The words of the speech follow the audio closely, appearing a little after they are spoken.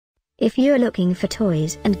If you're looking for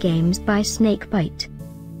toys and games by Snakebite,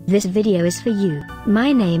 this video is for you.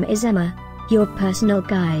 My name is Emma, your personal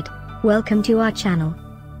guide. Welcome to our channel.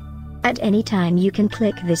 At any time you can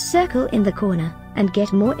click this circle in the corner, and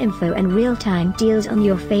get more info and real-time deals on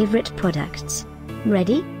your favorite products.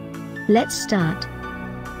 Ready? Let's start.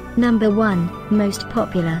 Number 1, Most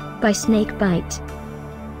Popular, by Snakebite.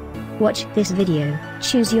 Watch this video,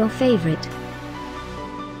 choose your favorite.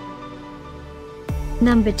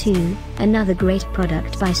 Number 2, another great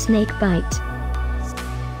product by Snakebite.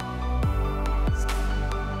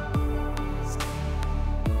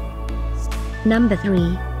 Number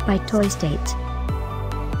 3, by Toystate.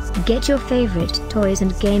 Get your favorite toys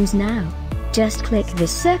and games now. Just click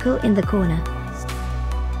this circle in the corner.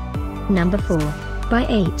 Number 4, by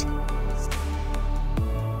 8.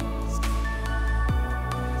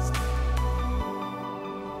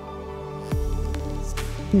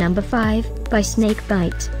 Number 5, by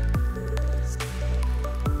Snakebite.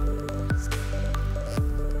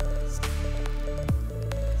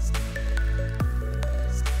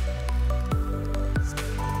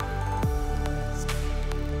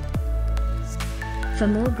 For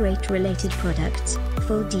more great related products,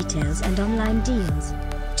 full details and online deals,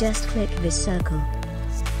 just click this circle.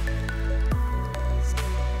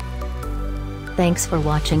 Thanks for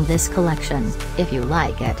watching this collection. If you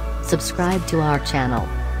like it, subscribe to our channel.